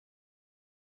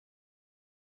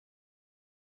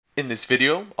In this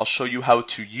video, I'll show you how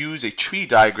to use a tree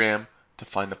diagram to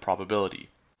find the probability.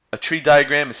 A tree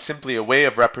diagram is simply a way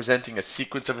of representing a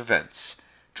sequence of events.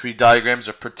 Tree diagrams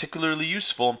are particularly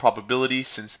useful in probability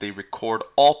since they record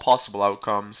all possible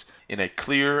outcomes in a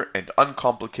clear and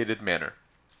uncomplicated manner.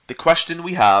 The question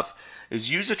we have is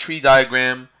use a tree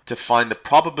diagram to find the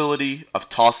probability of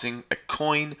tossing a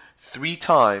coin 3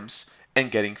 times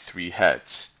and getting 3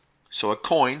 heads. So a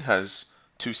coin has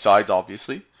 2 sides,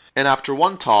 obviously. And after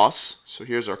one toss, so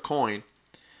here's our coin,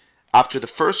 after the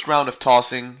first round of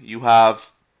tossing, you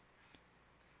have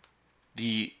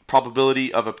the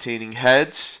probability of obtaining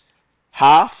heads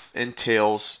half and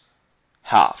tails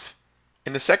half.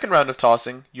 In the second round of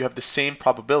tossing, you have the same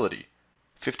probability,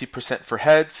 50% for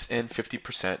heads and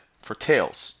 50% for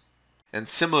tails. And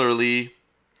similarly,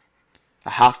 a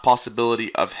half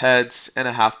possibility of heads and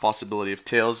a half possibility of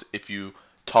tails if you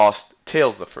tossed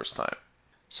tails the first time.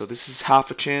 So this is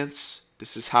half a chance,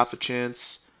 this is half a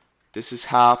chance, this is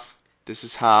half,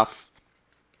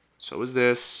 so is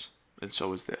this, and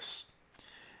so is this.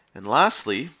 And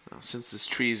lastly, since this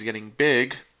tree is getting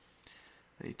big,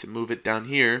 I need to move it down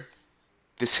here.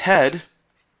 This head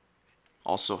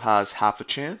also has half a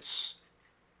chance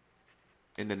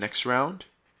in the next round,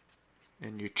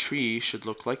 and your tree should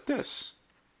look like this.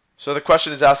 So the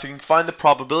question is asking, find the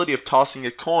probability of tossing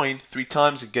a coin 3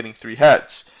 times and getting 3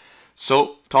 heads.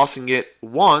 So tossing it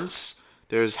once,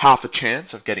 there's half a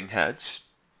chance of getting heads.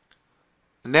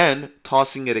 And then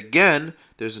tossing it again,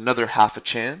 there's another half a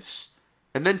chance.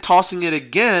 And then tossing it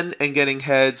again and getting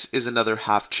heads is another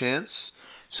half chance.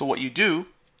 So what you do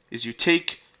is you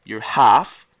take your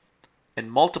half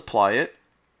and multiply it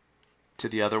to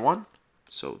the other one.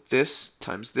 So this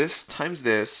times this times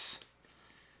this,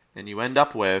 and you end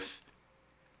up with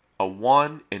a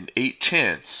 1 in 8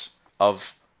 chance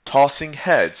of tossing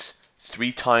heads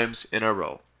 3 times in a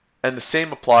row. And the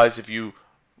same applies if you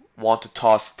want to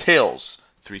toss tails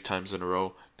 3 times in a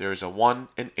row. There is a 1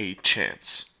 in 8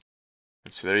 chance.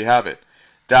 And so there you have it.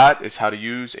 That is how to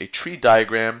use a tree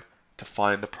diagram to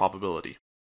find the probability.